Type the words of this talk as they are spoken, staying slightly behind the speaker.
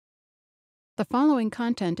The following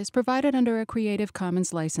content is provided under a Creative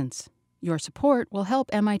Commons license. Your support will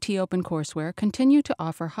help MIT OpenCourseware continue to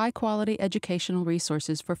offer high-quality educational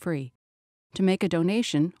resources for free. To make a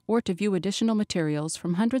donation or to view additional materials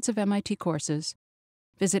from hundreds of MIT courses,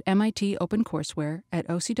 visit MIT OpenCourseware at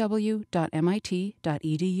ocw.mit.edu.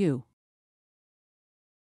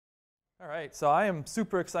 All right, so I am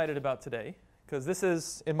super excited about today because this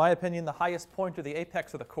is, in my opinion, the highest point or the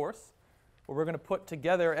apex of the course, where we're going to put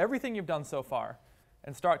together everything you've done so far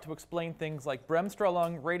and start to explain things like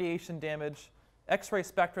Bremsstrahlung, radiation damage, X-ray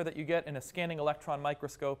spectra that you get in a scanning electron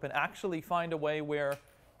microscope, and actually find a way where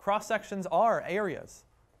cross-sections are areas.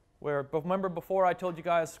 Where, remember before I told you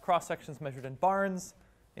guys cross-sections measured in barns,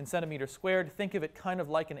 in centimeters squared, think of it kind of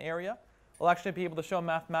like an area. We'll actually be able to show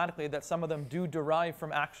mathematically that some of them do derive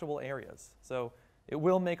from actual areas. So it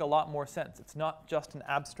will make a lot more sense. It's not just an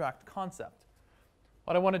abstract concept.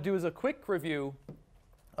 What I want to do is a quick review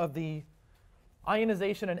of the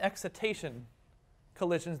ionization and excitation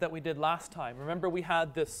collisions that we did last time. Remember, we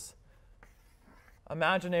had this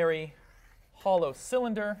imaginary hollow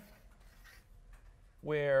cylinder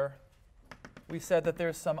where we said that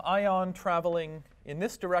there's some ion traveling in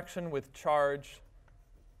this direction with charge,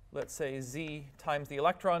 let's say z times the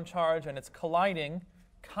electron charge, and it's colliding,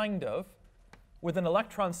 kind of, with an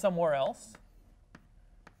electron somewhere else,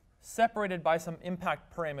 separated by some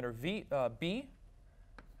impact parameter b.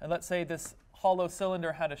 And let's say this hollow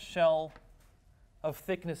cylinder had a shell of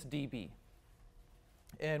thickness dB.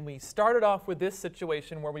 And we started off with this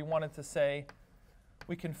situation where we wanted to say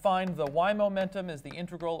we can find the y momentum is the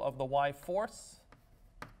integral of the y force.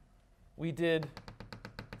 We did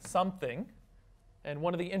something. And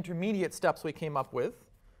one of the intermediate steps we came up with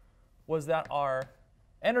was that our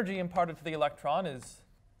energy imparted to the electron is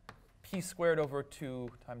p squared over 2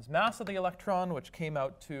 times mass of the electron, which came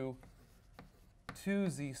out to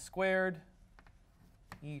 2z squared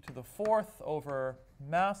e to the 4th over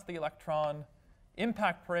mass of the electron,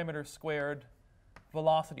 impact parameter squared,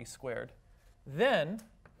 velocity squared. Then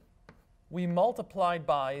we multiplied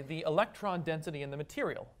by the electron density in the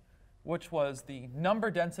material, which was the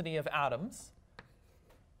number density of atoms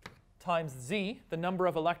times z, the number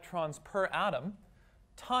of electrons per atom,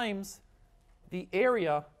 times the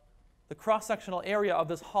area, the cross-sectional area of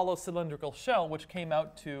this hollow cylindrical shell, which came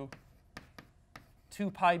out to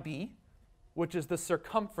 2 pi b, which is the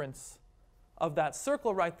circumference of that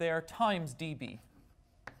circle right there, times dB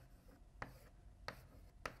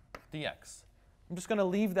dx. I'm just going to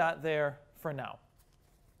leave that there for now,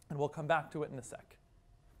 and we'll come back to it in a sec.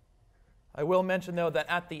 I will mention, though, that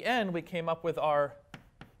at the end we came up with our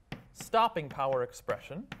stopping power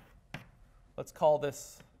expression. Let's call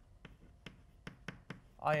this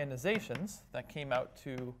ionizations. That came out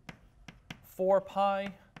to 4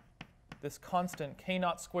 pi, this constant k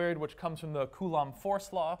naught squared, which comes from the Coulomb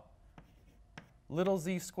force law, little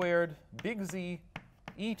z squared, big Z,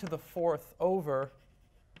 e to the 4th over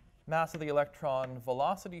mass of the electron,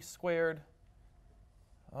 velocity squared,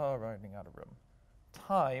 running out of room,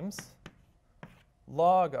 times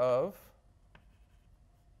log of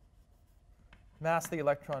mass of the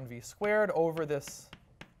electron v squared over this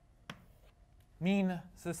mean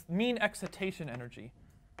excitation energy,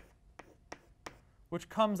 which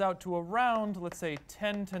comes out to around, let's say,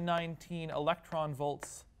 10 to 19 electron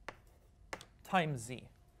volts times z.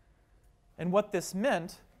 And what this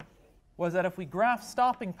meant was that if we graph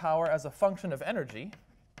stopping power as a function of energy,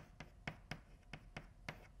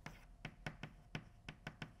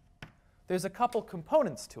 there's a couple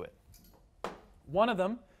components to it. One of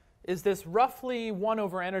them is this roughly 1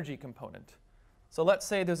 over energy component. So let's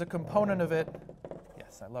say there's a component of it.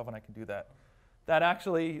 Yes, I love when I can do that.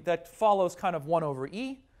 That follows kind of 1 over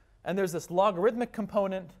e. And there's this logarithmic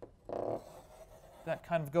component that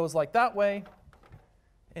kind of goes like that way.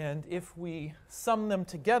 And if we sum them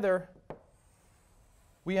together,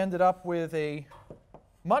 we ended up with a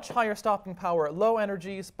much higher stopping power at low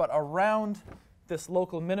energies, but around this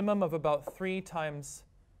local minimum of about 3 times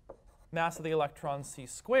mass of the electron c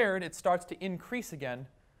squared, it starts to increase again.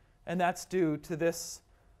 And that's due to this,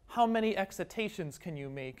 how many excitations can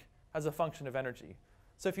you make as a function of energy?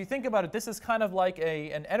 So if you think about it, this is kind of like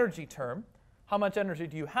an energy term. How much energy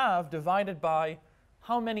do you have divided by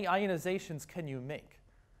how many ionizations can you make?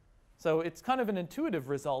 So it's kind of an intuitive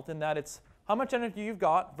result in that it's how much energy you've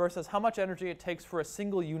got versus how much energy it takes for a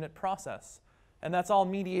single unit process. And that's all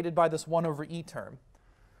mediated by this 1 over e term.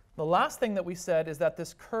 The last thing that we said is that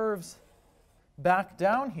this curves back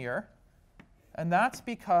down here. And that's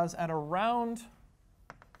because at around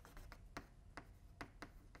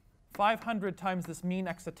 500 times this mean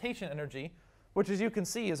excitation energy, which as you can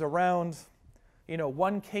see is around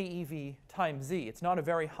 1 keV times Z, it's not a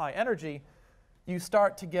very high energy, you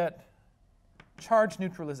start to get charge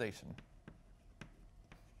neutralization.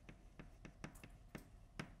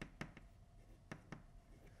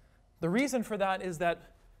 The reason for that is that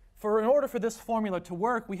in order for this formula to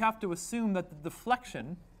work, we have to assume that the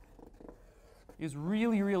deflection is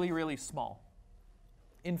really, really, really small,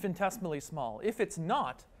 infinitesimally small. If it's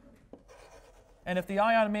not, and if the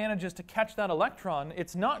ion manages to catch that electron,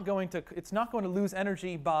 it's not going to lose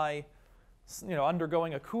energy by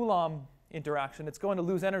undergoing a Coulomb interaction. It's going to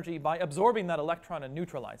lose energy by absorbing that electron and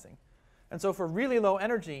neutralizing. And so for really low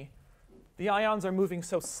energy, the ions are moving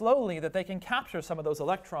so slowly that they can capture some of those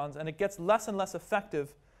electrons, and it gets less and less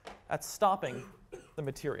effective at stopping the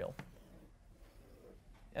material.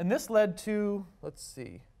 And this led to, let's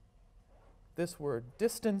see, this were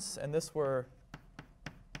distance, and this were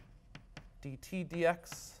dt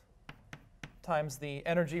dx times the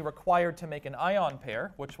energy required to make an ion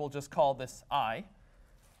pair, which we'll just call this I.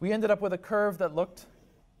 We ended up with a curve that looked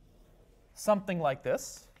something like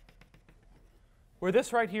this, where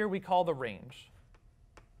this right here we call the range.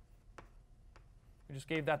 We just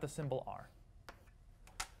gave that the symbol R.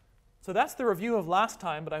 So that's the review of last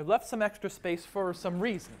time, but I've left some extra space for some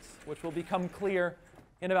reasons, which will become clear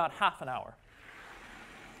in about half an hour.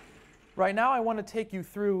 Right now I want to take you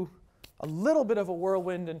through a little bit of a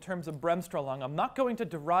whirlwind in terms of Bremsstrahlung. I'm not going to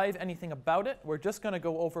derive anything about it. We're just going to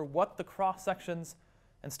go over what the cross-sections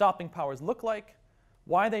and stopping powers look like,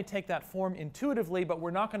 why they take that form intuitively, but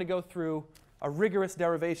we're not going to go through a rigorous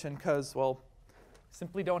derivation because, well,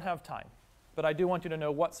 simply don't have time. But I do want you to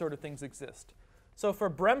know what sort of things exist. So for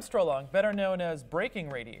Bremsstrahlung, better known as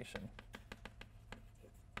braking radiation,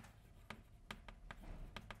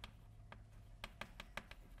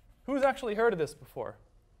 who's actually heard of this before?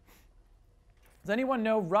 Does anyone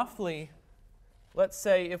know roughly, let's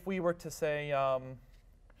say if we were to say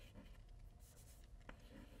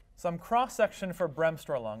some cross-section for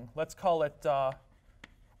Bremsstrahlung, let's call it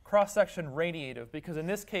cross-section radiative, because in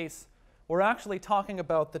this case, we're actually talking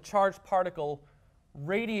about the charged particle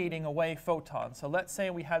radiating away photons. So let's say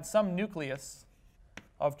we had some nucleus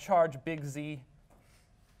of charge big Z,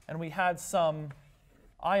 and we had some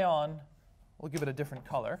ion, we'll give it a different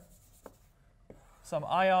color, some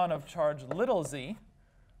ion of charge little z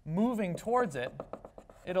moving towards it.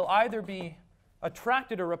 It'll either be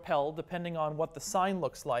attracted or repelled, depending on what the sign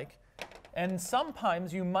looks like. And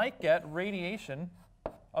sometimes you might get radiation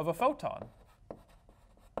of a photon.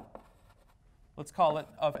 Let's call it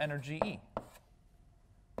of energy E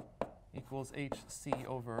equals hc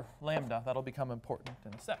over lambda. That'll become important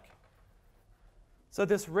in a sec. So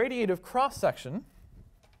this radiative cross-section,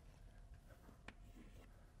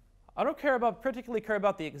 I don't particularly care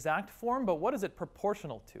about the exact form, but what is it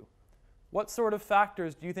proportional to? What sort of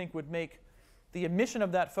factors do you think would make the emission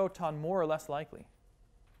of that photon more or less likely?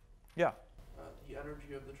 Yeah? The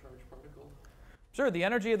energy of the charged particle. Sure, the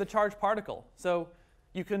energy of the charged particle. So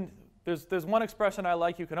you can, there's one expression I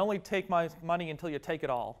like, you can only take my money until you take it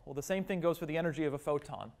all. Well, the same thing goes for the energy of a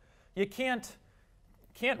photon. You can't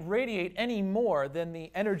radiate any more than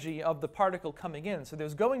the energy of the particle coming in. So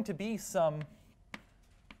there's going to be some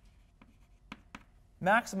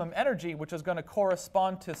maximum energy, which is going to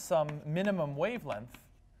correspond to some minimum wavelength,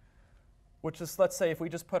 which is, let's say, if we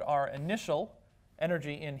just put our initial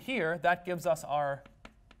energy in here, that gives us our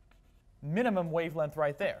minimum wavelength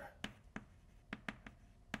right there.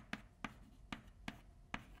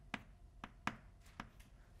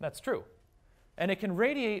 That's true. And it can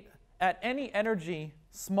radiate at any energy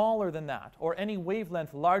smaller than that, or any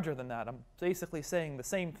wavelength larger than that. I'm basically saying the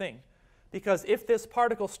same thing. Because if this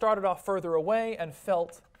particle started off further away and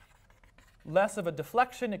felt less of a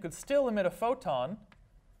deflection, it could still emit a photon,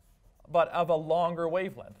 but of a longer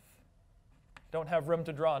wavelength. Don't have room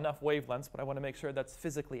to draw enough wavelengths, but I want to make sure that's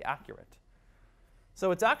physically accurate.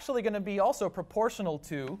 So it's actually going to be also proportional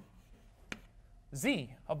to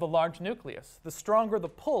Z of the large nucleus. The stronger the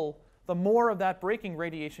pull, the more of that braking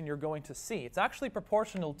radiation you're going to see. It's actually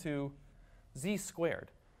proportional to Z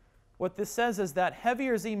squared. What this says is that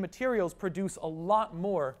heavier Z materials produce a lot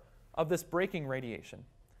more of this braking radiation.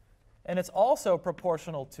 And it's also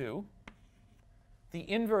proportional to the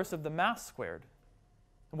inverse of the mass squared.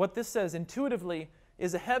 And what this says intuitively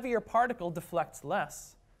is a heavier particle deflects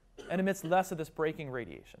less and emits less of this braking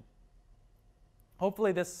radiation.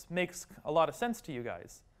 Hopefully this makes a lot of sense to you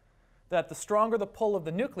guys. That the stronger the pull of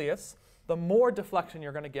the nucleus, the more deflection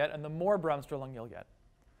you're going to get and the more Bremsstrahlung you'll get.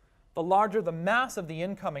 The larger the mass of the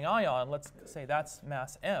incoming ion, let's say that's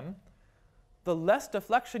mass m, the less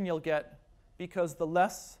deflection you'll get because the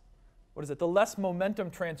less momentum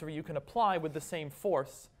transfer you can apply with the same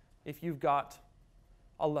force if you've got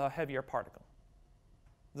a heavier particle.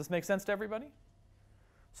 Does this make sense to everybody?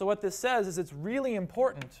 So what this says is it's really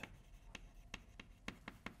important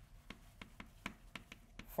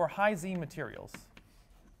for high Z materials.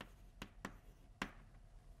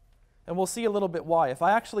 And we'll see a little bit why. If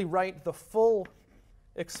I actually write the full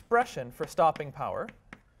expression for stopping power,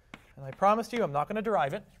 and I promised you I'm not going to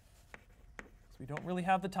derive it, because we don't really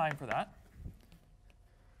have the time for that.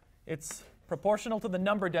 It's proportional to the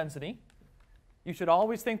number density. You should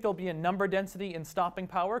always think there'll be a number density in stopping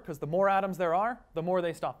power, because the more atoms there are, the more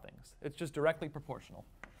they stop things. It's just directly proportional.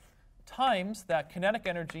 Times that kinetic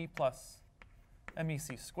energy plus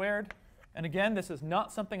MEC squared. And again, this is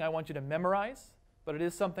not something I want you to memorize, but it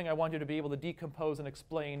is something I want you to be able to decompose and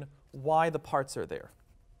explain why the parts are there.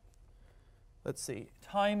 Let's see,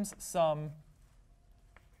 times some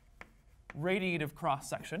radiative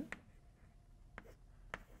cross-section,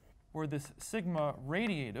 where this sigma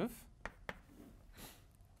radiative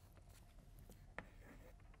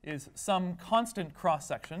is some constant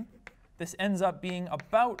cross-section. This ends up being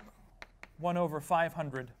about 1 over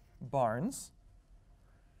 500 barns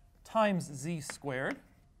times z squared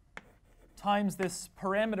times this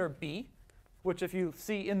parameter b, which if you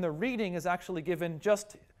see in the reading is actually given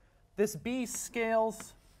just this b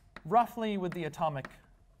scales roughly with the atomic,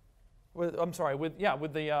 with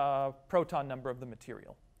the proton number of the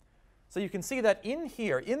material. So you can see that in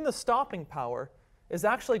here, in the stopping power, is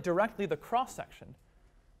actually directly the cross-section.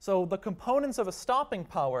 So the components of a stopping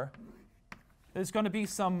power, there's going to be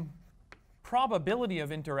some probability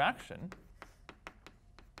of interaction.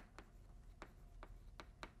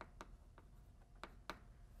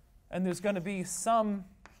 And there's going to be some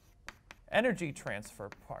energy transfer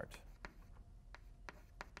part.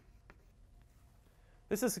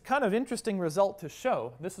 This is a kind of interesting result to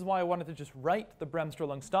show. This is why I wanted to just write the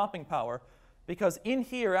Bremsstrahlung stopping power, because in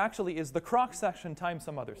here actually is the cross-section times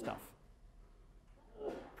some other stuff.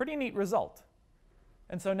 Pretty neat result.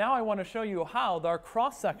 And so now I want to show you how our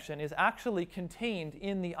cross-section is actually contained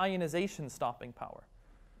in the ionization stopping power.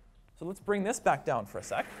 So let's bring this back down for a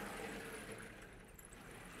sec.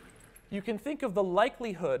 You can think of the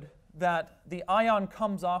likelihood that the ion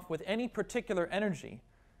comes off with any particular energy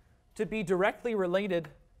to be directly related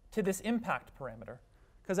to this impact parameter.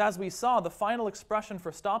 Because as we saw, the final expression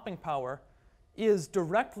for stopping power is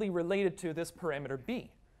directly related to this parameter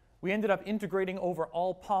b. We ended up integrating over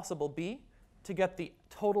all possible b to get the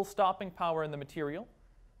total stopping power in the material.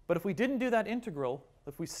 But if we didn't do that integral,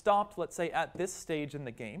 if we stopped, let's say, at this stage in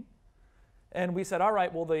the game, and we said, all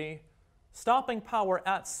right, well, the stopping power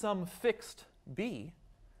at some fixed b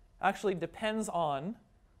actually depends on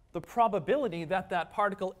the probability that that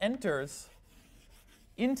particle enters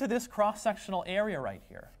into this cross-sectional area right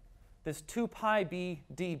here, this 2 pi b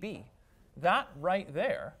dB. That right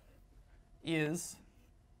there is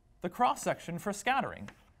the cross-section for scattering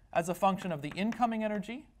as a function of the incoming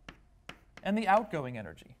energy and the outgoing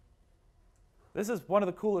energy. This is one of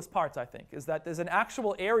the coolest parts, I think, is that there's an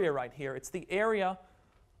actual area right here. It's the area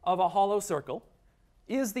of a hollow circle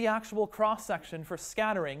is the actual cross-section for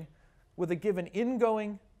scattering with a given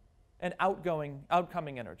ingoing and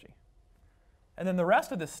outcoming energy. And then the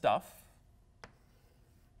rest of this stuff,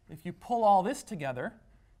 if you pull all this together,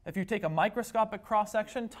 if you take a microscopic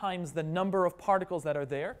cross-section times the number of particles that are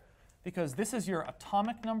there, because this is your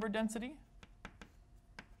atomic number density,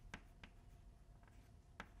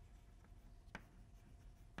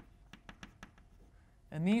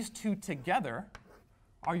 and these two together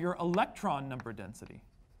are your electron number density.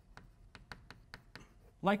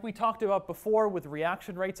 Like we talked about before with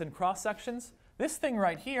reaction rates and cross-sections, this thing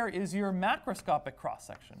right here is your macroscopic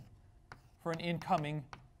cross-section for an incoming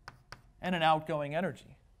and an outgoing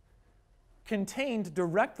energy, contained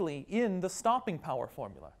directly in the stopping power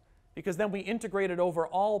formula, because then we integrate it over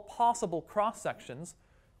all possible cross-sections,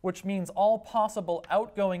 which means all possible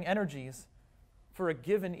outgoing energies for a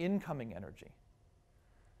given incoming energy.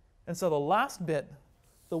 And so the last bit,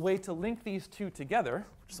 the way to link these two together,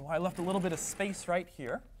 which is why I left a little bit of space right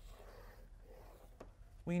here.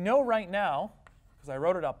 We know right now, because I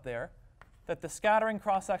wrote it up there, that the scattering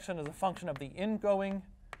cross-section is a function of the ingoing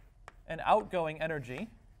and outgoing energy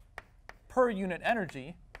per unit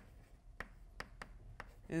energy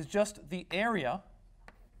is just the area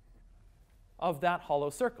of that hollow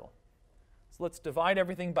circle. So let's divide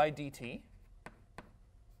everything by dt.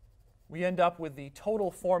 We end up with the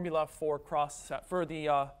total formula for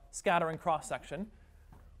the scattering cross-section.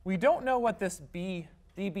 We don't know what this b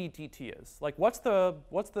dB dt is. Like, what's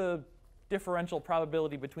the differential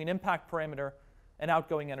probability between impact parameter and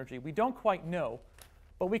outgoing energy? We don't quite know,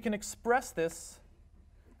 but we can express this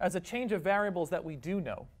as a change of variables that we do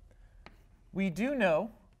know. we do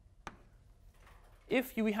know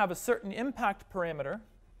if we have a certain impact parameter,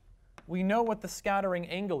 we know what the scattering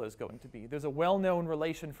angle is going to be. There's a well-known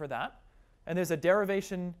relation for that. And there's a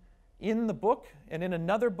derivation in the book and in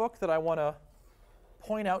another book that I want to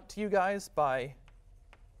point out to you guys by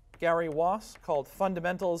Gary Wass called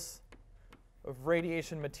Fundamentals of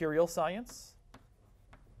Radiation Material Science.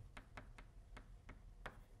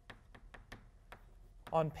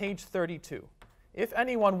 On page 32. If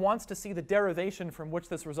anyone wants to see the derivation from which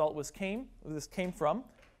this result came from,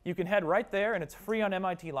 you can head right there, and it's free on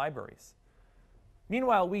MIT libraries.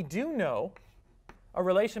 Meanwhile, we do know a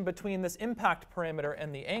relation between this impact parameter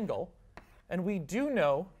and the angle, and we do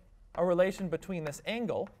know a relation between this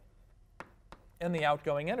angle and the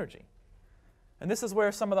outgoing energy. And this is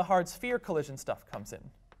where some of the hard sphere collision stuff comes in.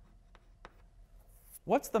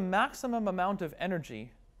 What's the maximum amount of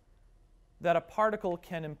energy that a particle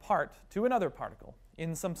can impart to another particle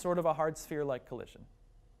in some sort of a hard sphere-like collision?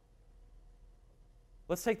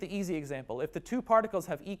 Let's take the easy example. If the two particles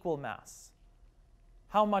have equal mass,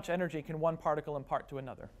 how much energy can one particle impart to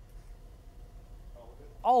another?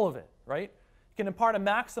 All of it, right? It can impart a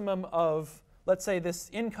maximum of, let's say, this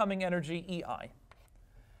incoming energy EI.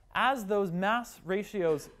 As those mass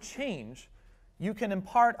ratios change, you can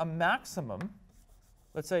impart a maximum.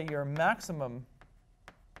 Let's say your maximum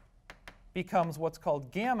becomes what's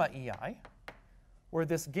called gamma EI, where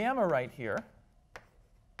this gamma right here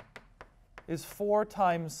is 4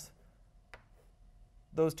 times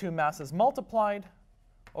those two masses multiplied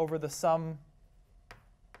over the sum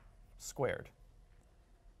squared.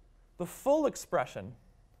 The full expression,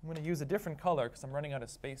 I'm going to use a different color because I'm running out of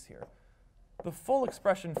space here. The full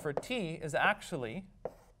expression for T is actually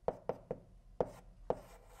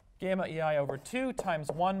gamma EI over 2 times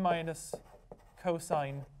 1 minus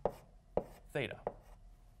cosine theta.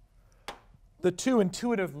 The two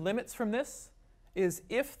intuitive limits from this is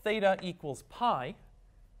if theta equals pi,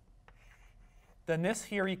 then this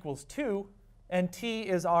here equals 2, and T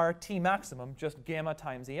is our T maximum, just gamma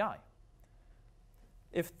times EI.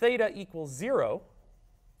 If theta equals 0,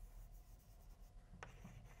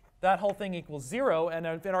 that whole thing equals 0, and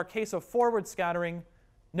in our case of forward scattering,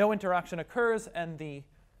 no interaction occurs, and the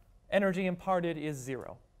energy imparted is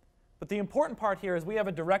 0. But the important part here is we have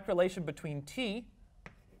a direct relation between T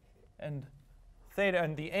and theta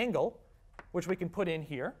and the angle, which we can put in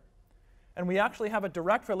here. And we actually have a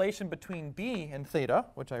direct relation between B and theta,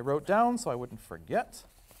 which I wrote down so I wouldn't forget.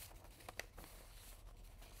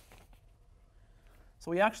 So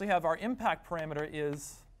we actually have our impact parameter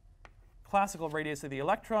is classical radius of the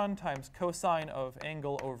electron times cosine of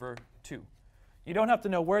angle over 2. You don't have to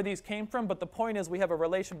know where these came from, but the point is we have a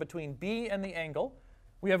relation between B and the angle.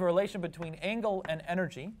 We have a relation between angle and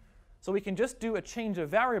energy. So we can just do a change of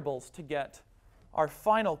variables to get our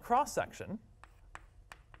final cross-section.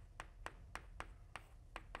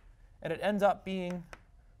 And it ends up being,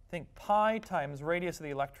 I think, pi times radius of the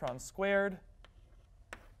electron squared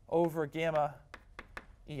over gamma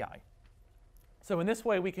EI. So in this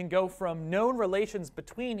way, we can go from known relations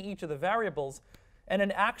between each of the variables and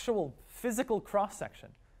an actual physical cross-section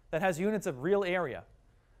that has units of real area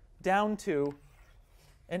down to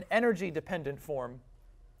an energy-dependent form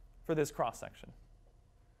for this cross-section,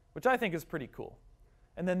 which I think is pretty cool.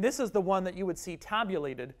 And then this is the one that you would see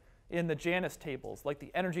tabulated in the Janus tables, like the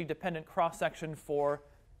energy-dependent cross-section for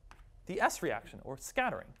the S reaction, or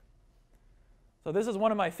scattering. So this is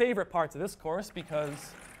one of my favorite parts of this course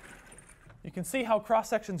because you can see how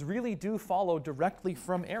cross-sections really do follow directly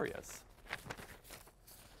from areas.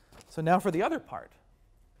 So now for the other part.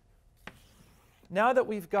 Now that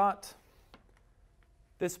we've got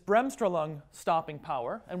this Bremsstrahlung stopping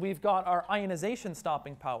power, and we've got our ionization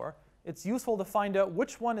stopping power, it's useful to find out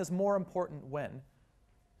which one is more important when.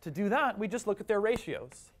 To do that, we just look at their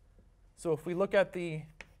ratios. So if we look at the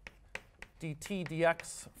dt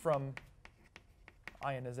dx from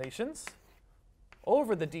ionizations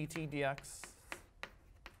over the dt dx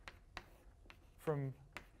from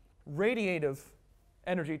radiative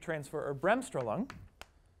energy transfer, or Bremsstrahlung, I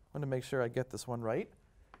want to make sure I get this one right.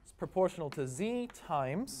 It's proportional to z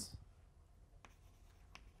times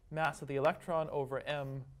mass of the electron over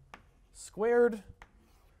m squared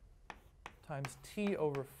times T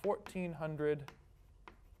over 1400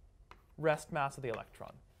 rest mass of the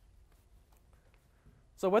electron.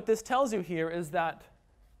 So what this tells you here is that,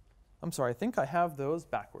 I'm sorry, I think I have those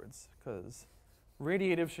backwards, because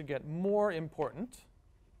radiative should get more important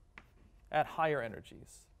at higher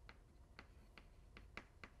energies.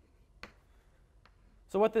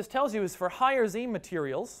 So what this tells you is for higher Z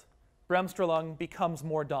materials, Bremsstrahlung becomes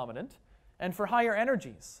more dominant, and for higher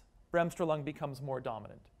energies, Bremsstrahlung becomes more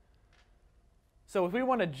dominant. So if we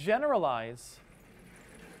want to generalize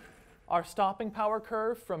our stopping power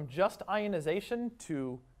curve from just ionization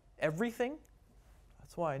to everything,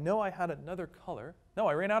 that's why I know I had another color. No,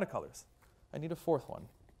 I ran out of colors. I need a fourth one.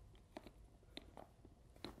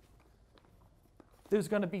 There's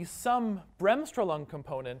going to be some Bremsstrahlung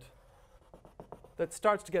component that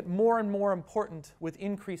starts to get more and more important with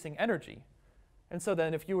increasing energy. And so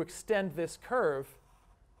then if you extend this curve,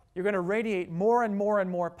 you're going to radiate more and more and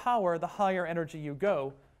more power the higher energy you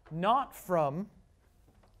go, not from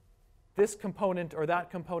this component or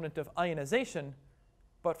that component of ionization,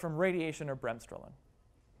 but from radiation or Bremsstrahlung.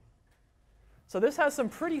 So this has some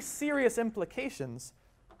pretty serious implications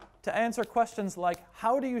to answer questions like,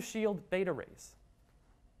 how do you shield beta rays?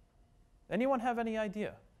 Anyone have any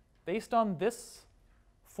idea? Based on this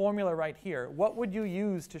formula right here, what would you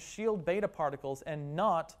use to shield beta particles and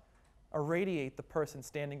not irradiate the person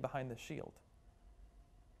standing behind the shield?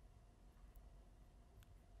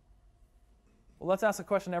 Well, let's ask a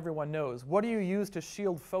question everyone knows. What do you use to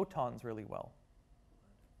shield photons really well?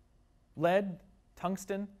 Lead,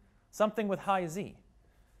 tungsten, something with high Z.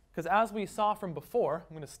 Because as we saw from before,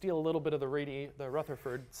 I'm going to steal a little bit of the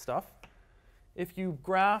Rutherford stuff. If you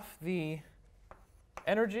graph the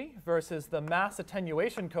energy versus the mass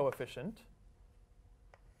attenuation coefficient,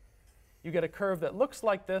 you get a curve that looks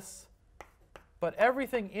like this, but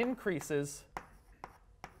everything increases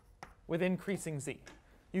with increasing Z.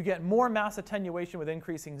 You get more mass attenuation with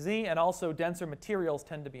increasing Z, and also denser materials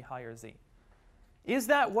tend to be higher Z. Is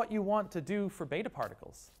that what you want to do for beta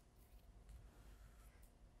particles?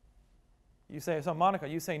 You say, so Monica,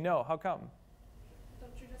 you say no. How come?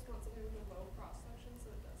 Don't you just want something with a low cross-section so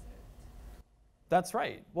it doesn't? That's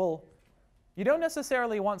right. Well, you don't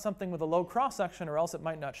necessarily want something with a low cross-section or else it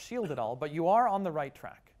might not shield at all, but you are on the right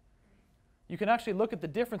track. You can actually look at the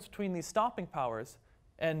difference between these stopping powers,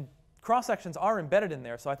 and cross-sections are embedded in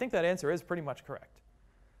there, so I think that answer is pretty much correct.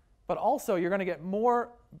 But also, you're going to get more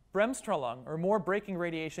Bremsstrahlung, or more breaking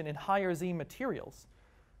radiation in higher Z materials.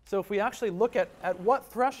 So if we actually look at what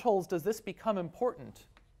thresholds does this become important,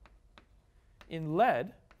 in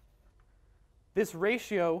lead, this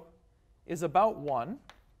ratio is about 1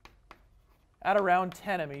 at around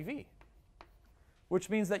 10 MeV, which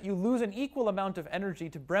means that you lose an equal amount of energy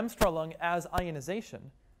to Bremsstrahlung as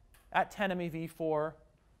ionization at 10 MeV for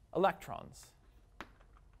electrons.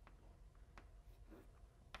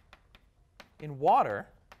 In water,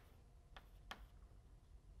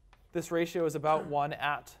 this ratio is about 1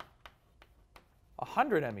 at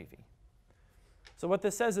 100 MeV. So what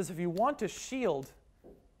this says is if you want to shield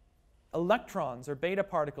electrons or beta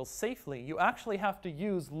particles safely, you actually have to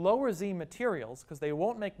use lower Z materials because they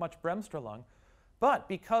won't make much Bremsstrahlung. But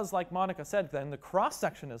because, like Monica said, then the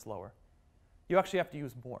cross-section is lower, you actually have to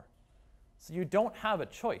use more. So you don't have a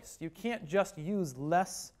choice. You can't just use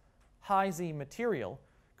less high Z material,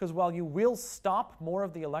 because while you will stop more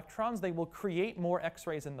of the electrons, they will create more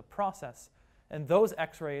X-rays in the process. And those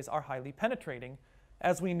X-rays are highly penetrating,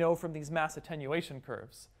 as we know from these mass attenuation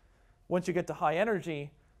curves. Once you get to high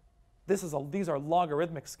energy, these are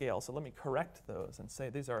logarithmic scales. So let me correct those and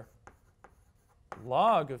say these are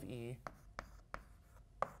log of E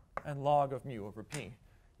and log of mu over P.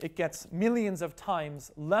 It gets millions of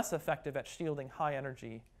times less effective at shielding high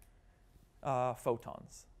energy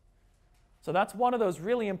photons. So that's one of those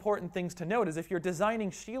really important things to note, is if you're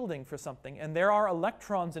designing shielding for something and there are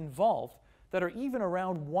electrons involved that are even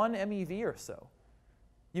around 1 MeV or so,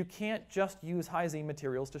 you can't just use high Z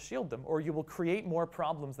materials to shield them, or you will create more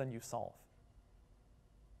problems than you solve.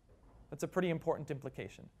 That's a pretty important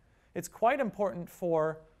implication. It's quite important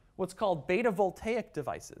for what's called beta voltaic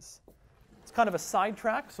devices. It's kind of a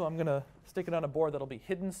sidetrack, so I'm going to stick it on a board that'll be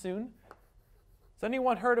hidden soon. Has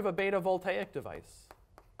anyone heard of a beta voltaic device?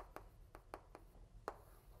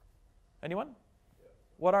 Anyone? Yeah.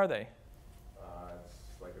 What are they?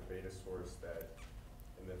 It's like a beta source that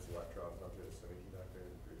emits electrons onto a semiconductor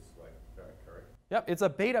and produces like current. Yep, it's a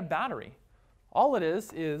beta battery. All it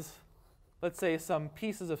is, let's say, some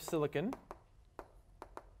pieces of silicon,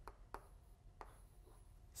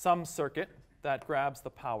 some circuit that grabs the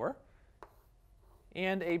power,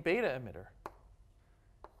 and a beta emitter.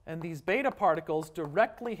 And these beta particles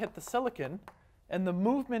directly hit the silicon, and the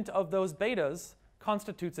movement of those betas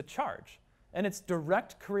constitutes a charge. And it's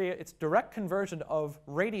direct conversion of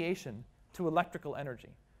radiation to electrical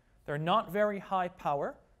energy. They're not very high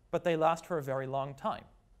power, but they last for a very long time.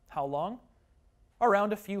 How long?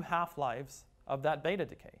 Around a few half-lives of that beta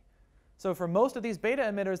decay. So for most of these beta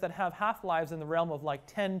emitters that have half-lives in the realm of like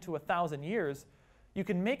 10 to 1,000 years, you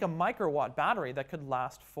can make a microwatt battery that could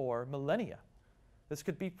last for millennia. This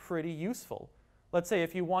could be pretty useful. Let's say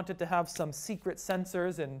if you wanted to have some secret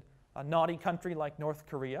sensors in a naughty country like North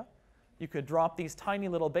Korea, you could drop these tiny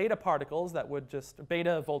little beta particles that would just,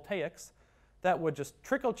 beta voltaics, that would just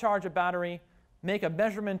trickle charge a battery, make a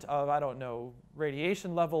measurement of, I don't know,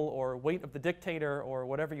 radiation level or weight of the dictator or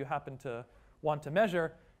whatever you happen to want to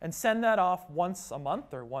measure, and send that off once a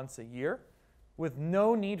month or once a year with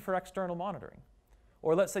no need for external monitoring.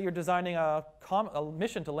 Or let's say you're designing a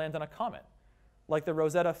mission to land on a comet, like the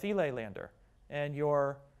Rosetta Philae lander, and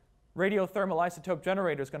your radiothermal isotope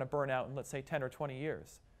generator is going to burn out in, let's say, 10 or 20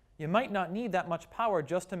 years. You might not need that much power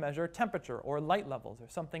just to measure temperature or light levels or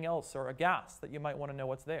something else or a gas that you might want to know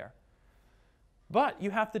what's there. But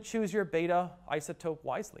you have to choose your beta isotope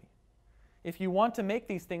wisely. If you want to make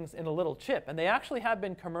these things in a little chip, and they actually have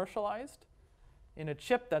been commercialized in a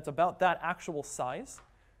chip that's about that actual size,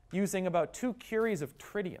 using about 2 curies of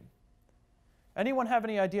tritium. Anyone have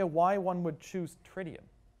any idea why one would choose tritium?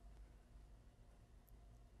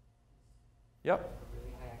 Yep.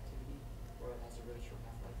 Really high activity, or it has a really short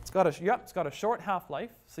half-life? It's got a short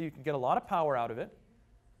half-life, so you can get a lot of power out of it.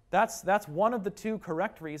 That's one of the 2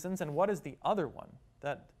 correct reasons. And what is the other one?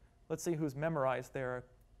 Let's see who's memorized their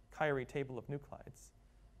Kyrie table of nuclides.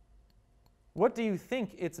 What do you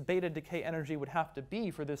think its beta decay energy would have to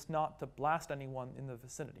be for this not to blast anyone in the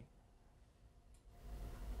vicinity?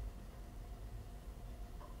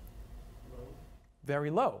 Low. Very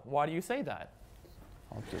low. Why do you say that?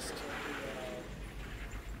 I'll just...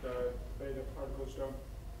 The beta particles don't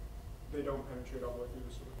penetrate all the way through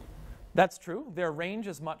the source. That's true. Their range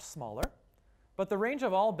is much smaller. But the range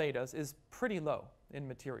of all betas is pretty low in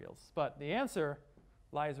materials. But the answer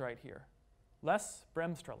lies right here. Less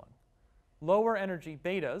Bremsstrahlung. Lower energy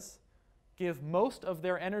betas give most of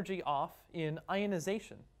their energy off in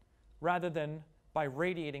ionization rather than by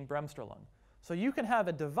radiating Bremsstrahlung. So you can have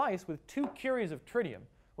a device with 2 curies of tritium,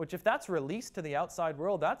 which if that's released to the outside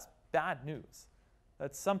world, that's bad news.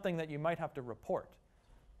 That's something that you might have to report.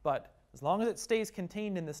 But as long as it stays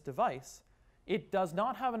contained in this device, it does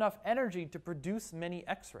not have enough energy to produce many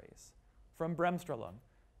X-rays from Bremsstrahlung,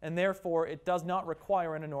 and therefore it does not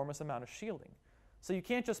require an enormous amount of shielding. So you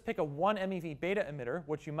can't just pick a 1 MeV beta emitter,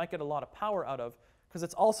 which you might get a lot of power out of, because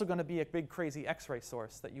it's also going to be a big crazy X-ray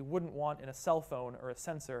source that you wouldn't want in a cell phone or a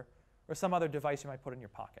sensor or some other device you might put in your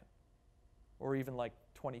pocket, or even like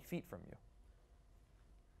 20 feet from you.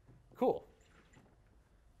 Cool.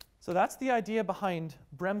 So that's the idea behind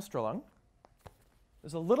Bremsstrahlung.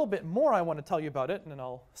 There's a little bit more I want to tell you about it, and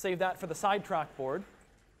I'll save that for the sidetrack board.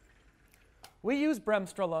 We use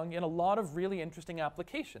Bremsstrahlung in a lot of really interesting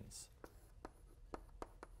applications,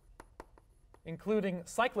 including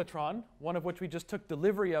cyclotron, one of which we just took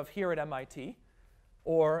delivery of here at MIT,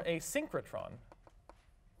 or a synchrotron.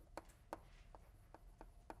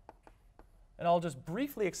 And I'll just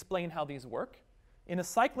briefly explain how these work. In a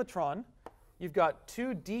cyclotron, you've got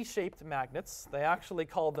 2 D-shaped magnets. They actually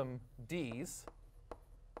call them Ds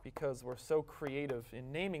because we're so creative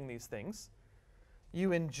in naming these things.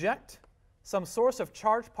 You inject some source of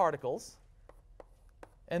charged particles,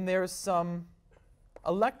 and there's some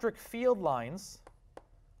electric field lines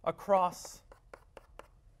across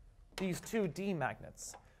these 2 D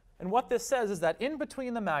magnets. And what this says is that in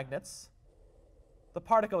between the magnets, the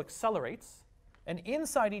particle accelerates, and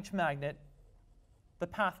inside each magnet, the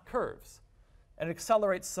path curves. And it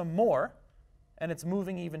accelerates some more, and it's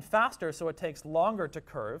moving even faster, so it takes longer to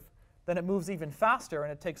curve. Then it moves even faster,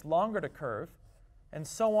 and it takes longer to curve, and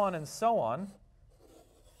so on,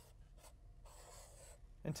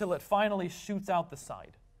 until it finally shoots out the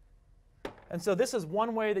side. And so this is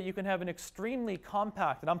one way that you can have an extremely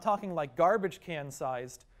compact, and I'm talking like garbage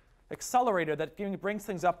can-sized accelerator that brings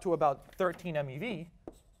things up to about 13 MeV.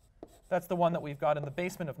 That's the one that we've got in the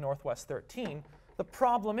basement of Northwest 13. The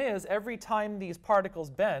problem is, every time these particles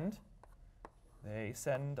bend, they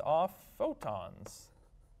send off photons,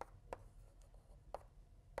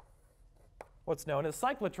 what's known as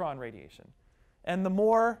cyclotron radiation. And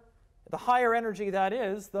the higher energy that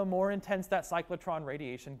is, the more intense that cyclotron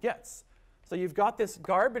radiation gets. So you've got this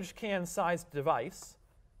garbage can-sized device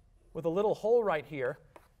with a little hole right here,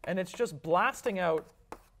 and it's just blasting out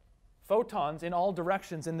photons in all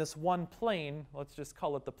directions in this one plane. Let's just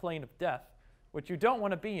call it the plane of death, which you don't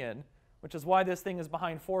want to be in, which is why this thing is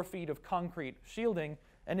behind 4 feet of concrete shielding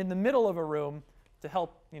and in the middle of a room to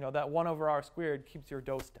help, that 1/r² keeps your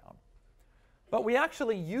dose down. But we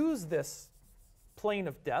actually use this plane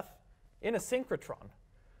of death in a synchrotron.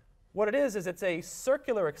 What it is it's a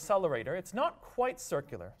circular accelerator. It's not quite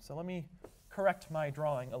circular, so let me correct my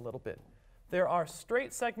drawing a little bit. There are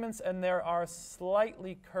straight segments and there are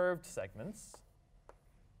slightly curved segments.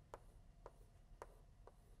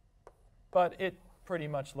 but it pretty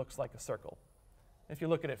much looks like a circle if you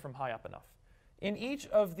look at it from high up enough. In each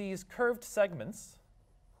of these curved segments,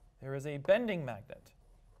 there is a bending magnet.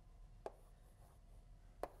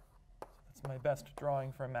 That's my best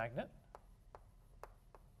drawing for a magnet.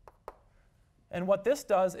 And what this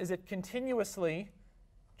does is it continuously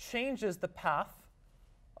changes the path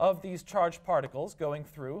of these charged particles going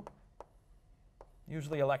through,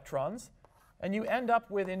 usually electrons, and you end up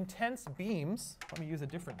with intense beams. Let me use a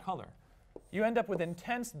different color. You end up with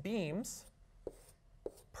intense beams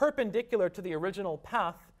perpendicular to the original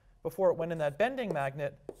path before it went in that bending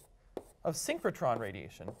magnet of synchrotron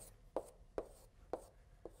radiation.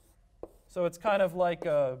 So it's kind of like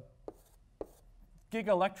a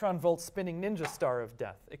giga-electron-volt spinning ninja star of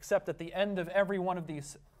death, except at the end of every one of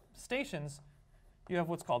these stations, you have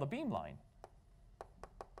what's called a beamline.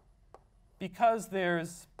 Because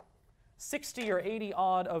there's 60 or 80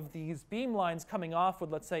 odd of these beamlines coming off with,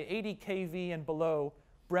 let's say, 80 keV and below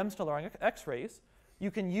Bremsstrahlung X-rays, you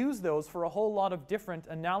can use those for a whole lot of different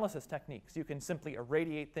analysis techniques. You can simply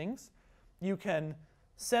irradiate things. You can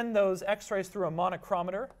send those X-rays through a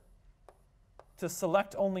monochromator to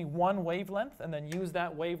select only one wavelength and then use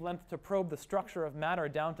that wavelength to probe the structure of matter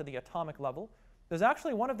down to the atomic level. There's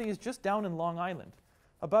actually one of these just down in Long Island.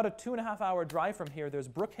 About a 2.5-hour drive from here, there's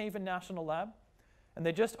Brookhaven National Lab, and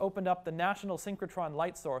they just opened up the National Synchrotron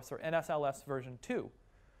Light Source, or NSLS version 2,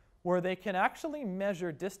 where they can actually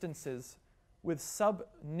measure distances with single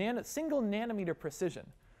nanometer precision.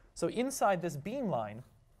 So inside this beamline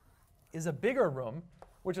is a bigger room,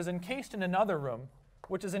 which is encased in another room,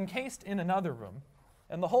 which is encased in another room.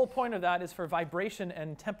 And the whole point of that is for vibration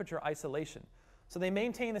and temperature isolation. So they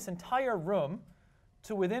maintain this entire room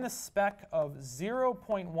to within a spec of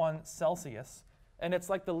 0.1 Celsius. And it's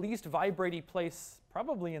like the least vibrating place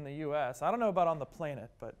probably in the US. I don't know about on the planet,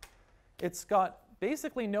 but it's got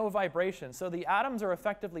basically no vibration. So the atoms are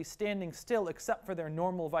effectively standing still except for their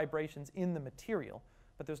normal vibrations in the material.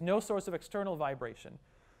 But there's no source of external vibration.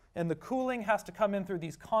 And the cooling has to come in through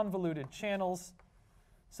these convoluted channels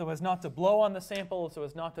so as not to blow on the sample, so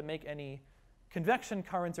as not to make any convection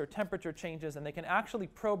currents or temperature changes. And they can actually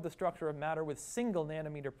probe the structure of matter with single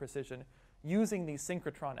nanometer precision using these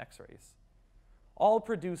synchrotron X-rays, all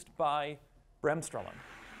produced by Bremsstrahlung.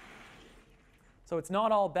 So it's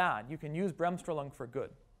not all bad. You can use Bremsstrahlung for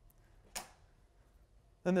good.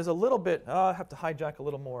 Then there's a little bit, I have to hijack a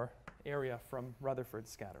little more area from Rutherford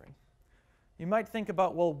scattering. You might think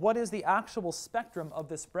about, well, what is the actual spectrum of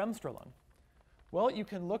this Bremsstrahlung? Well, you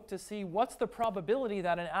can look to see what's the probability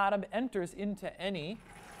that an atom enters into any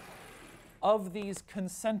of these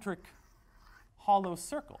concentric hollow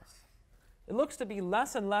circles. It looks to be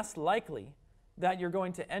less and less likely that you're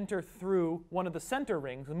going to enter through one of the center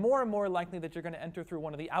rings, and more likely that you're going to enter through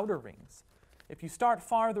one of the outer rings. If you start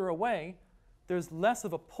farther away, there's less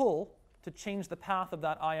of a pull to change the path of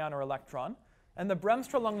that ion or electron, and the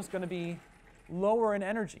Bremsstrahlung is going to be lower in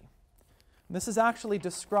energy. And this is actually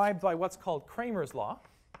described by what's called Kramer's law.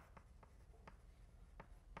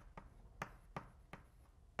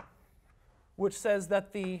 Which says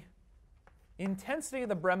that the intensity of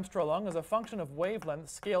the Bremsstrahlung as a function of wavelength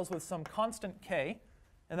scales with some constant k,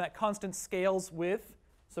 and that constant scales with,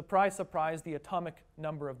 surprise, surprise, the atomic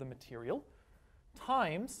number of the material,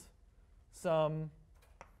 times some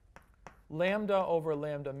lambda over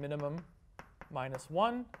lambda minimum minus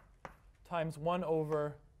 1 times 1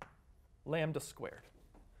 over lambda squared.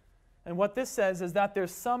 And what this says is that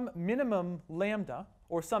there's some minimum lambda,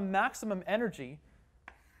 or some maximum energy,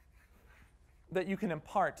 that you can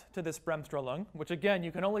impart to this Bremsstrahlung, which again,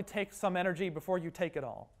 you can only take some energy before you take it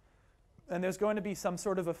all. And there's going to be some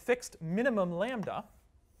sort of a fixed minimum lambda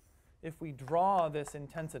if we draw this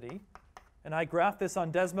intensity. And I graphed this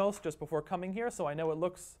on Desmos just before coming here, so I know it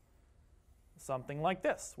looks something like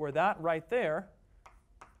this, where that right there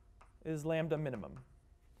is lambda minimum.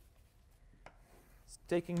 It's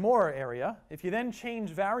taking more area. If you then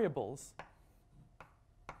change variables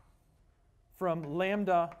from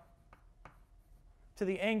lambda to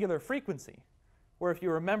the angular frequency, where if you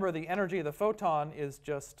remember the energy of the photon is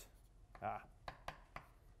just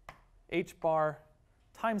h bar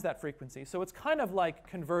times that frequency. So it's kind of like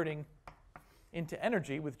converting into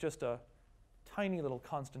energy with just a tiny little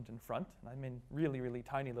constant in front. And I mean really, really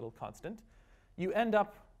tiny little constant. You end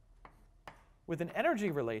up with an energy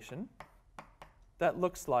relation that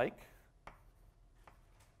looks like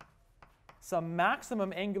some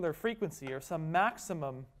maximum angular frequency or some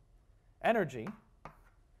maximum energy.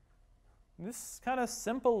 This kind of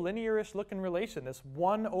simple linear-ish looking relation, this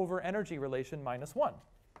 1 over energy relation minus 1.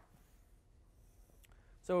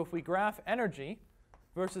 So if we graph energy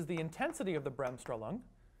versus the intensity of the Bremsstrahlung,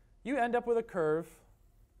 you end up with a curve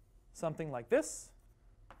something like this,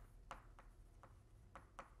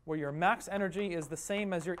 where your max energy is the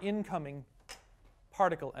same as your incoming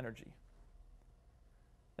particle energy.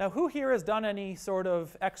 Now, who here has done any sort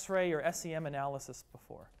of X-ray or SEM analysis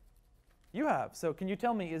before? You have. So can you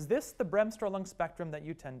tell me, is this the Bremsstrahlung spectrum that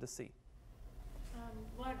you tend to see?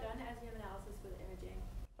 Well, I've done SEM analysis with imaging.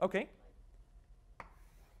 OK.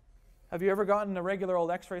 Have you ever gotten a regular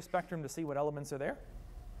old X-ray spectrum to see what elements are there?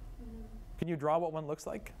 Mm-hmm. Can you draw what one looks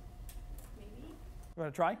like? Maybe. You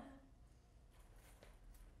want to try?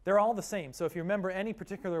 They're all the same. So if you remember any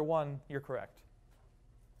particular one, you're correct.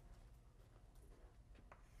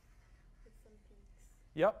 With some peaks.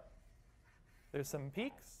 Yep. There's some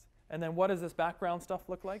peaks. And then what does this background stuff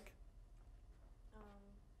look like?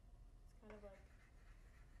 It's kind of like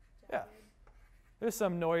Yeah. jagged. There's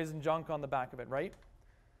some noise and junk on the back of it, right?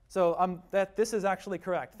 So this is actually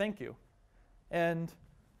correct. Thank you. And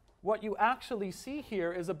what you actually see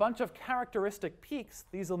here is a bunch of characteristic peaks.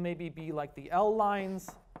 These will maybe be like the L lines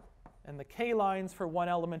and the K lines for one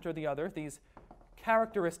element or the other, these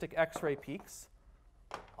characteristic X-ray peaks,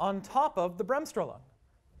 on top of the Bremsstrahlung,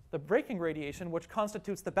 the breaking radiation, which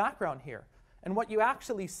constitutes the background here. And what you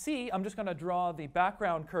actually see, I'm just going to draw the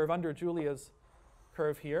background curve under Julia's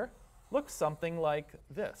curve here, looks something like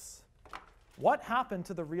this. What happened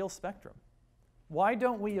to the real spectrum? Why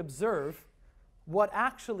don't we observe what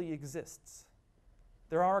actually exists?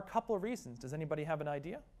 There are a couple of reasons. Does anybody have an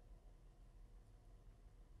idea?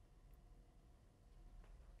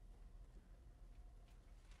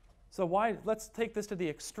 So let's take this to the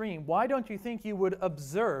extreme. Why don't you think you would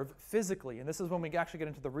observe physically, and this is when we actually get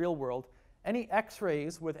into the real world, any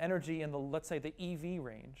X-rays with energy in the, let's say, the EV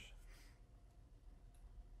range?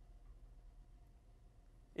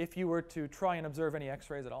 If you were to try and observe any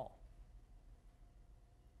X-rays at all.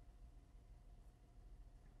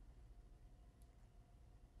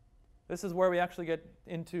 This is where we actually get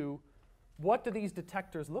into what do these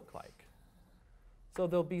detectors look like? So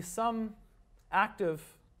there'll be some active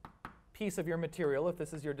piece of your material if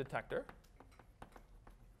this is your detector.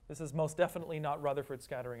 This is most definitely not Rutherford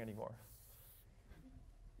scattering anymore.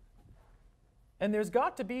 And there's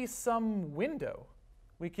got to be some window.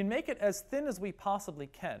 We can make it as thin as we possibly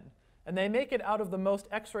can. And they make it out of the most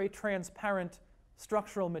X-ray transparent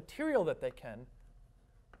structural material that they can,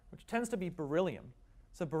 which tends to be beryllium.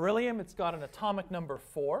 So beryllium, it's got an atomic number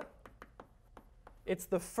 4. It's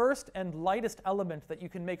the first and lightest element that you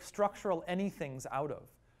can make structural anythings out of.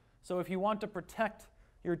 So if you want to protect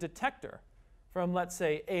your detector from, let's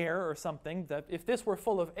say, air or something, that if this were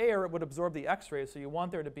full of air, it would absorb the X-rays, so you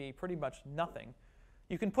want there to be pretty much nothing.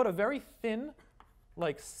 You can put a very thin,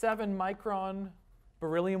 like 7-micron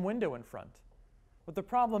beryllium window in front. But the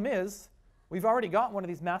problem is, we've already got one of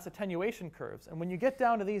these mass attenuation curves. And when you get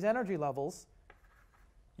down to these energy levels,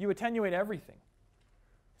 you attenuate everything.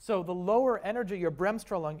 So the lower energy your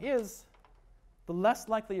Bremsstrahlung is, the less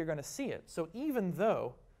likely you're going to see it. So even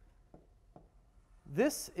though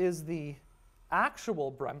this is the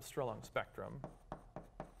actual Bremsstrahlung spectrum,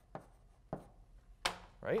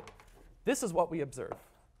 right? This is what we observe.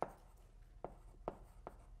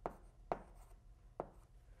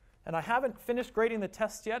 And I haven't finished grading the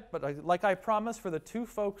tests yet, but like I promised for the 2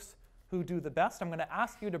 folks who do the best, I'm going to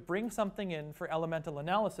ask you to bring something in for elemental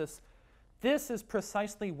analysis. This is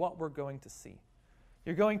precisely what we're going to see.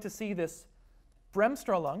 You're going to see this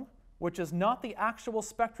Bremsstrahlung, which is not the actual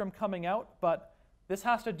spectrum coming out, but this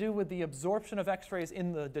has to do with the absorption of X-rays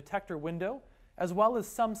in the detector window, as well as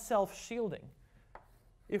some self-shielding.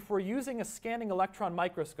 If we're using a scanning electron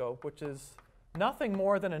microscope, which is nothing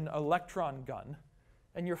more than an electron gun,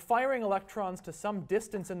 and you're firing electrons to some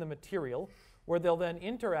distance in the material, where they'll then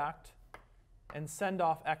interact and send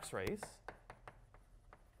off X-rays,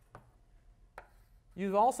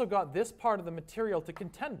 you've also got this part of the material to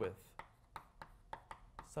contend with,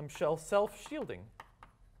 some self-shielding.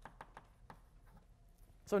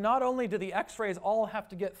 So not only do the X-rays all have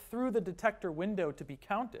to get through the detector window to be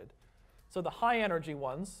counted, so the high energy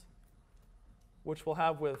ones, which we'll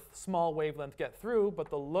have with small wavelength get through, but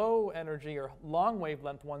the low energy or long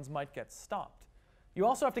wavelength ones might get stopped. You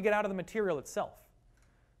also have to get out of the material itself.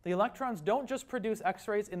 The electrons don't just produce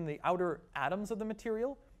X-rays in the outer atoms of the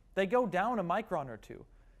material, they go down a micron or 2.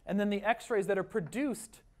 And then the X-rays that are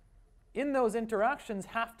produced in those interactions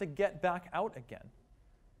have to get back out again.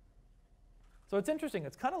 So it's interesting.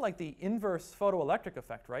 It's kind of like the inverse photoelectric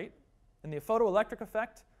effect, right? In the photoelectric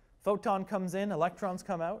effect, photon comes in, electrons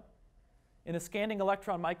come out. In a scanning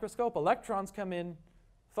electron microscope, electrons come in,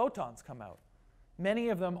 photons come out. Many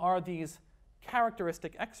of them are these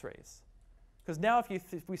characteristic X-rays. Because now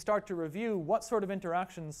if we start to review what sort of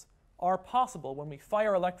interactions are possible when we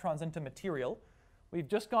fire electrons into material, we've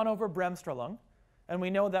just gone over Bremsstrahlung, and we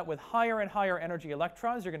know that with higher and higher energy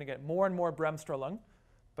electrons, you're going to get more and more Bremsstrahlung,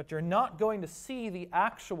 but you're not going to see the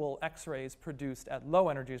actual X-rays produced at low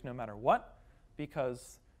energies no matter what,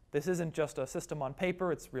 because this isn't just a system on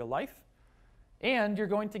paper, it's real life. And you're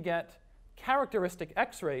going to get characteristic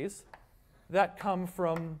X-rays that come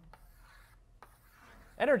from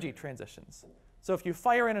energy transitions. So if you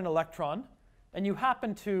fire in an electron and you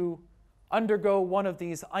happen to undergo one of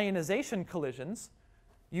these ionization collisions,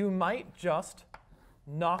 you might just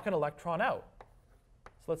knock an electron out.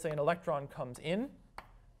 So let's say an electron comes in,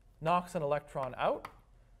 knocks an electron out,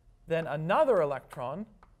 then another electron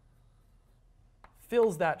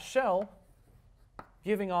fills that shell,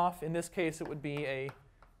 giving off, in this case, it would be a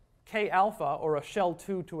K alpha or a shell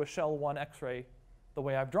 2 to a shell 1 X-ray the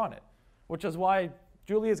way I've drawn it, which is why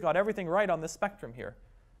Julia's got everything right on this spectrum here.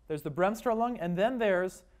 There's the Bremsstrahlung, and then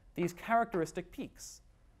there's these characteristic peaks.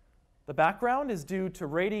 The background is due to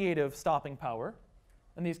radiative stopping power,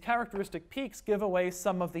 and these characteristic peaks give away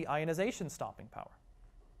some of the ionization stopping power.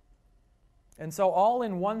 And so all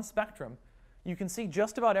in one spectrum, you can see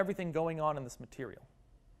just about everything going on in this material.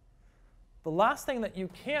 The last thing that you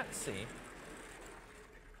can't see,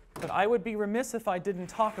 but I would be remiss if I didn't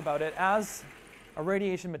talk about it as a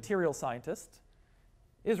radiation material scientist,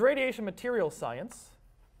 is radiation material science,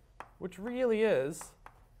 which really is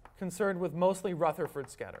concerned with mostly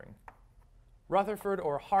Rutherford scattering. Rutherford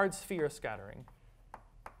or hard sphere scattering.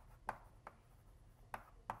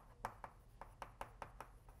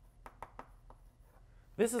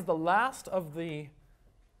 This is the last of the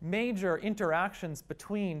major interactions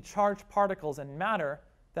between charged particles and matter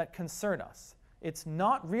that concern us. It's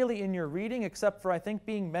not really in your reading except for, I think,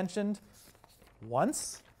 being mentioned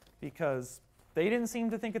once, because they didn't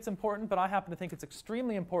seem to think it's important, but I happen to think it's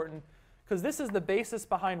extremely important because this is the basis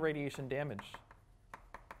behind radiation damage.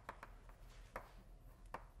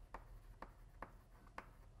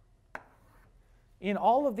 In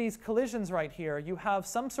all of these collisions right here, you have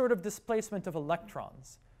some sort of displacement of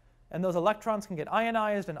electrons. And those electrons can get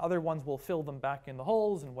ionized, and other ones will fill them back in the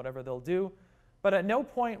holes and whatever they'll do. But at no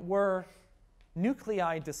point were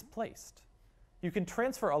nuclei displaced. You can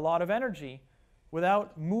transfer a lot of energy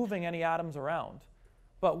without moving any atoms around.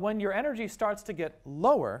 But when your energy starts to get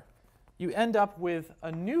lower, you end up with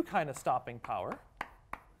a new kind of stopping power.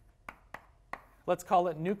 Let's call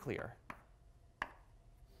it nuclear,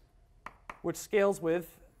 which scales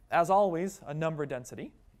with, as always, a number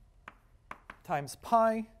density times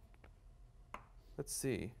pi. Let's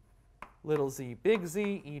see, little z, big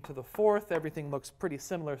Z, e to the 4th. Everything looks pretty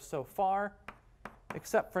similar so far,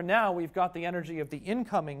 except for now we've got the energy of the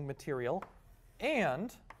incoming material,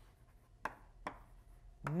 and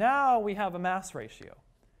now we have a mass ratio.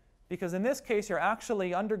 Because in this case, you're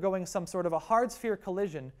actually undergoing some sort of a hard sphere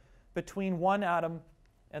collision between one atom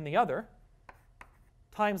and the other,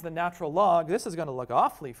 times the natural log. This is going to look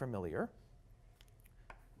awfully familiar.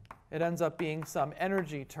 It ends up being some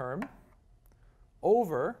energy term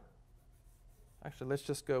over, actually let's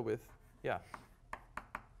just go with,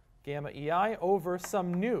 gamma EI over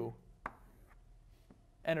some new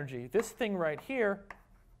energy. This thing right here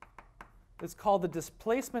is called the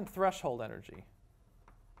displacement threshold energy.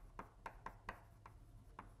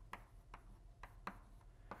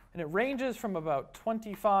 And it ranges from about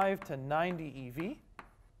 25 to 90 eV,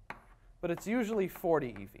 but it's usually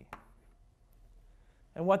 40 eV.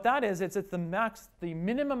 And what that is, it's the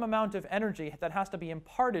minimum amount of energy that has to be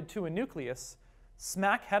imparted to a nucleus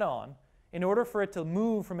smack head on in order for it to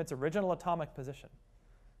move from its original atomic position.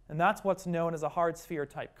 And that's what's known as a hard sphere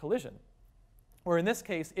type collision. Or in this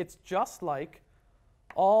case, it's just like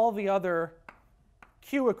all the other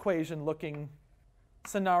Q equation looking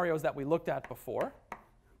scenarios that we looked at before.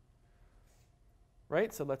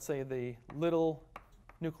 Right? So let's say the little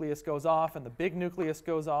nucleus goes off and the big nucleus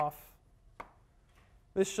goes off.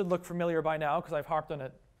 This should look familiar by now because I've harped on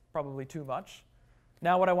it probably too much.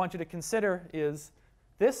 Now what I want you to consider is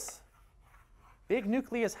this big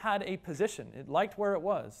nucleus had a position. It liked where it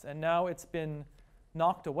was, and now it's been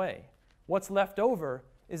knocked away. What's left over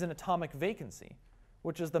is an atomic vacancy,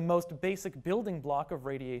 which is the most basic building block of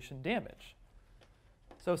radiation damage.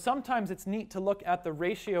 So sometimes it's neat to look at the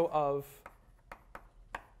ratio of,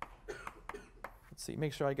 let's see,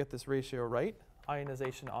 make sure I get this ratio right,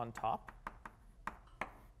 ionization on top.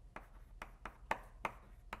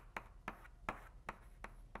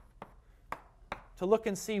 To look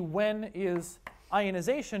and see when is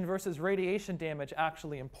ionization versus radiation damage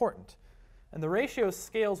actually important. And the ratio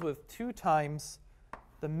scales with 2 times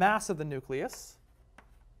the mass of the nucleus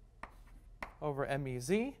over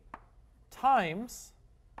MEZ times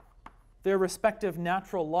their respective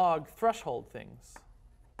natural log threshold things.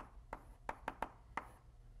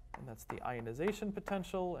 And that's the ionization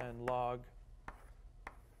potential and log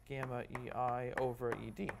gamma EI over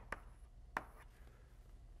ED.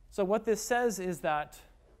 So what this says is that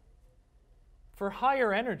for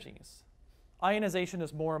higher energies, ionization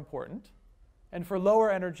is more important. And for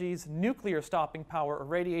lower energies, nuclear stopping power or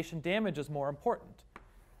radiation damage is more important.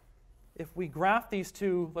 If we graph these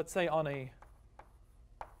two, let's say on a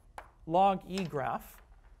log E graph,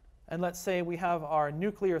 and let's say we have our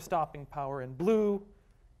nuclear stopping power in blue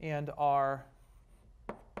and our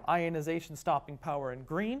ionization stopping power in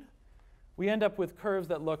green, we end up with curves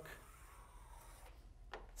that look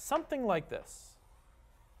something like this.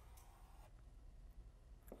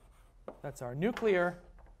 That's our nuclear.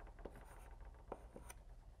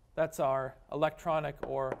 That's our electronic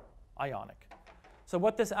or ionic. So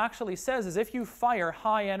what this actually says is if you fire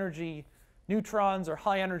high energy neutrons or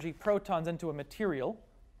high energy protons into a material,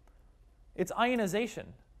 it's ionization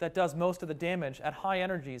that does most of the damage at high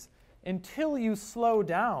energies until you slow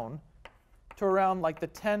down to around like the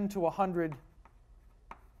 10 to 100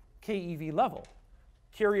 keV level.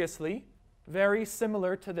 Curiously, very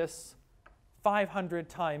similar to this 500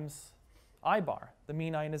 times I bar, the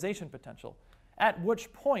mean ionization potential, at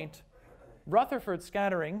which point Rutherford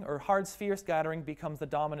scattering or hard sphere scattering becomes the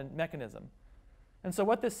dominant mechanism. And so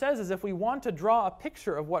what this says is if we want to draw a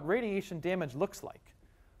picture of what radiation damage looks like,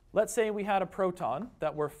 let's say we had a proton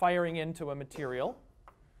that we're firing into a material,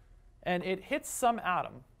 and it hits some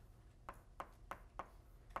atom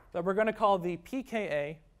that we're going to call the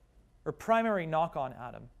pKa, or primary knock-on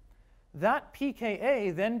atom. That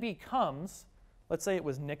pKa then becomes, let's say it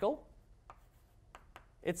was nickel.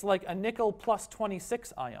 It's like a nickel plus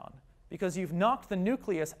 26 ion, because you've knocked the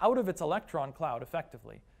nucleus out of its electron cloud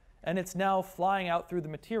effectively, and it's now flying out through the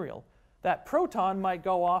material. That proton might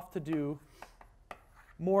go off to do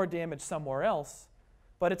more damage somewhere else,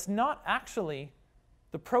 but it's not actually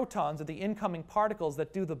the protons or the incoming particles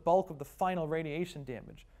that do the bulk of the final radiation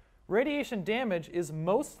damage. Radiation damage is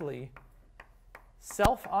mostly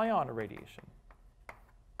self-ion irradiation.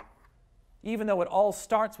 Even though it all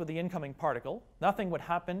starts with the incoming particle, nothing would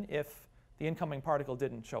happen if the incoming particle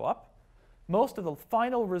didn't show up. Most of the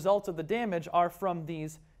final results of the damage are from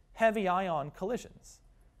these heavy ion collisions.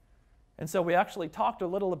 And so we actually talked a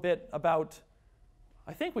little bit about,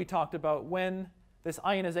 I think we talked about when this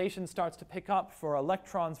ionization starts to pick up for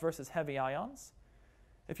electrons versus heavy ions.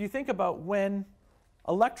 If you think about when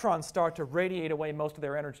electrons start to radiate away most of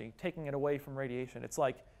their energy, taking it away from radiation, it's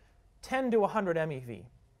like 10 to 100 MeV.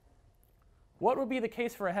 What would be the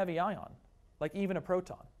case for a heavy ion, like even a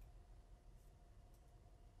proton?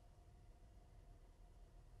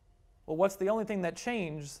 Well, what's the only thing that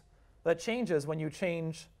changes when you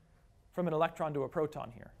change from an electron to a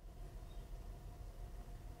proton here?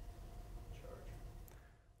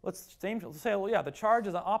 Let's say, well, yeah, the charge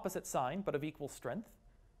is an opposite sign, but of equal strength.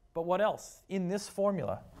 But what else in this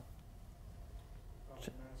formula?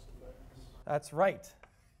 That's right.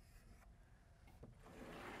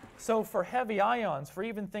 So for heavy ions, for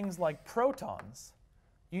even things like protons,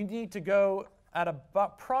 you need to go at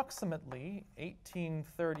about approximately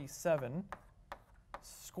 1837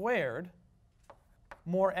 squared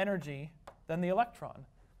more energy than the electron.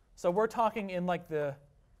 So we're talking in like the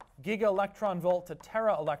giga-electron volt to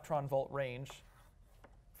tera-electron volt range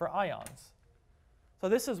for ions. So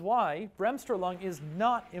this is why Bremsstrahlung is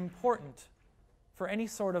not important for any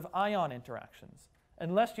sort of ion interactions,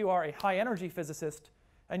 unless you are a high-energy physicist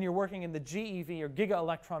and you're working in the GeV, or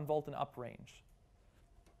giga-electron volt and up range.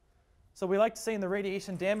 So we like to say in the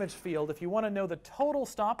radiation damage field, if you want to know the total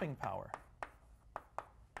stopping power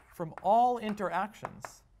from all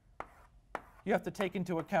interactions, you have to take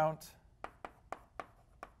into account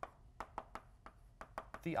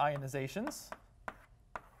the ionizations.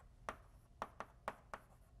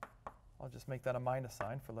 I'll just make that a minus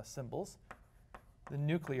sign for less symbols. The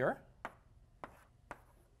nuclear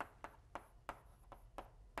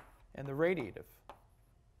and the radiative.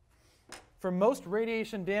 For most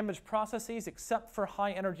radiation damage processes, except for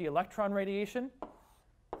high energy electron radiation,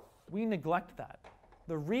 we neglect that.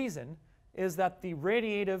 The reason is that the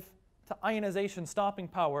radiative to ionization stopping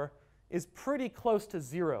power is pretty close to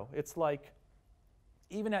zero. It's like,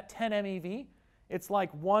 even at 10 MeV, it's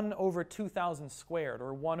like 1 over 2,000 squared,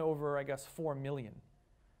 or 1 over, I guess, 4 million.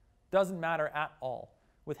 Doesn't matter at all.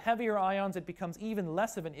 With heavier ions, it becomes even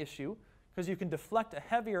less of an issue, because you can deflect a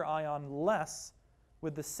heavier ion less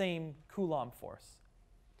with the same Coulomb force.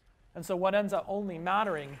 And so what ends up only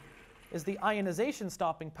mattering is the ionization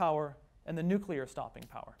stopping power and the nuclear stopping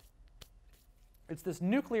power. It's this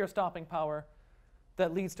nuclear stopping power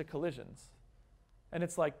that leads to collisions. And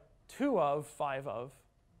it's like 2 of 5 of.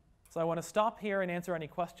 So I want to stop here and answer any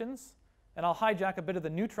questions. And I'll hijack a bit of the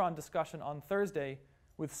neutron discussion on Thursday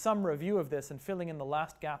with some review of this and filling in the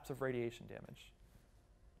last gaps of radiation damage.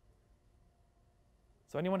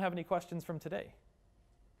 So anyone have any questions from today?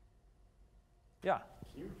 Yeah?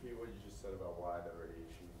 Can you repeat what you just said about why the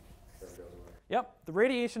radiation term goes away? Yep, the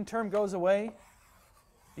radiation term goes away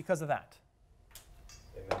because of that.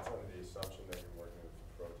 And that's under the assumption that you're working with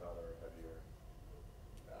a proton or heavier.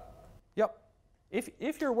 Yep.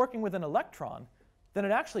 If you're working with an electron, then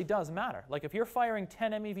it actually does matter. Like if you're firing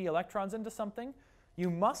 10 MeV electrons into something, you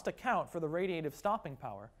must account for the radiative stopping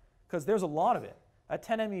power, because there's a lot of it. At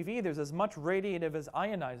 10 MeV, there's as much radiative as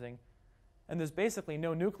ionizing, and there's basically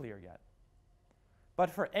no nuclear yet. But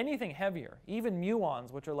for anything heavier, even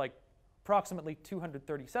muons, which are like approximately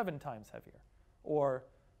 237 times heavier, or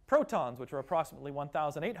protons, which are approximately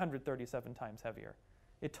 1,837 times heavier,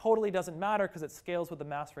 it totally doesn't matter because it scales with the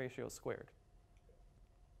mass ratio squared.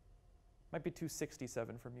 Might be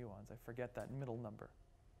 267 for muons. I forget that middle number.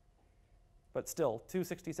 But still,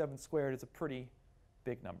 267 squared is a pretty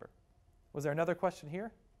big number. Was there another question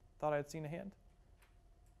here? Thought I had seen a hand.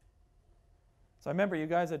 So I remember you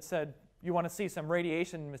guys had said you want to see some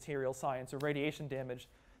radiation material science or radiation damage.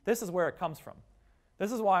 This is where it comes from.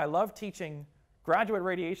 This is why I love teaching graduate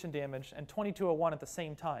radiation damage and 2201 at the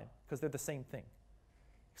same time, because they're the same thing.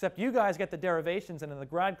 Except you guys get the derivations, and in the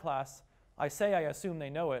grad class, I say I assume they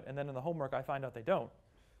know it, and then in the homework I find out they don't.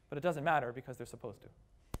 But it doesn't matter because they're supposed to.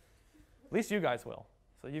 At least you guys will.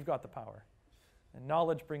 So you've got the power. And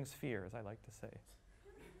knowledge brings fear, as I like to say.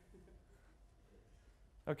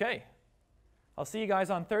 OK. I'll see you guys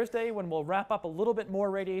on Thursday when we'll wrap up a little bit more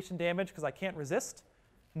radiation damage because I can't resist.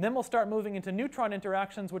 And then we'll start moving into neutron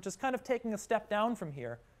interactions, which is kind of taking a step down from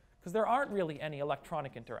here because there aren't really any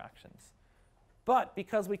electronic interactions. But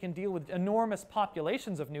because we can deal with enormous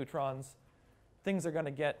populations of neutrons, things are going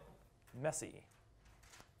to get messy.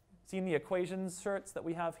 Seen the equations shirts that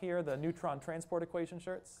we have here, the neutron transport equation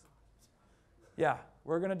shirts? Yeah,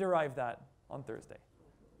 we're going to derive that on Thursday.